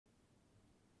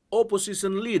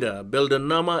Opposition leader Belden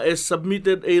Namah has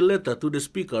submitted a letter to the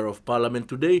Speaker of Parliament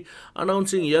today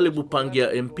announcing Yalibu Pangia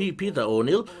MP Peter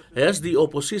O'Neill as the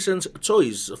opposition's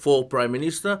choice for Prime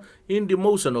Minister in the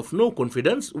motion of no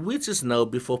confidence, which is now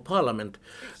before Parliament.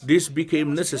 This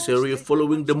became necessary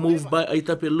following the move by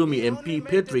Aitapelumi MP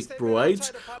Patrick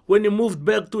Pruaitch when he moved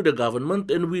back to the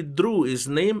government and withdrew his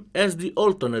name as the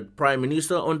alternate Prime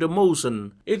Minister on the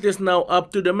motion. It is now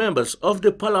up to the members of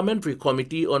the Parliamentary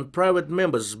Committee on Private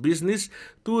Members' Business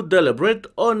to deliberate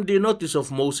on the notice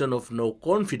of motion of no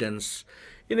confidence.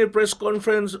 In a press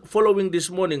conference following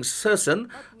this morning's session,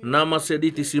 Namah said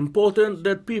it is important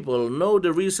that people know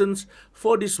the reasons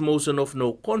for this motion of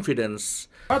no confidence.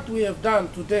 What we have done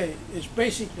today is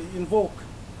basically invoke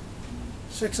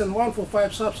Section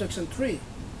 145, subsection 3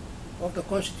 of the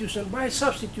Constitution by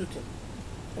substituting,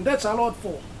 and that's allowed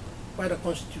for by the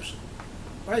Constitution,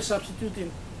 by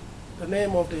substituting the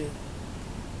name of the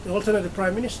alternate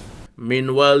Prime Minister.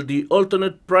 Meanwhile, the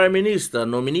alternate Prime Minister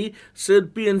nominee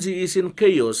said PNG is in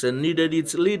chaos and needed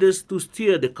its leaders to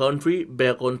steer the country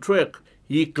back on track.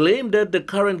 He claimed that the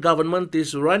current government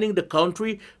is running the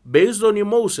country based on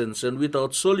emotions and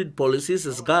without solid policies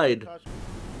as guide.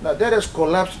 Now that has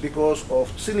collapsed because of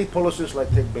silly policies like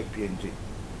Take Back PNG.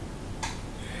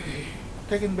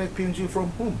 Taking back PNG from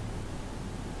whom?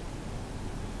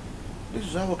 This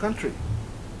is our country.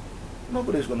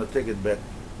 Nobody's going to take it back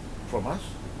from us.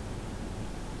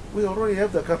 We already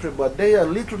have the country, but they are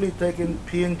literally taking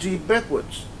PNG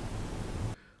backwards.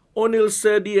 O'Neill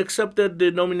said he accepted the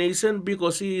nomination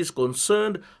because he is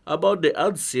concerned about the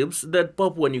hardships that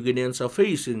Papua New Guineans are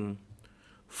facing.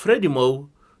 Freddie Mo,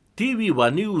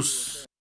 TVWAN News.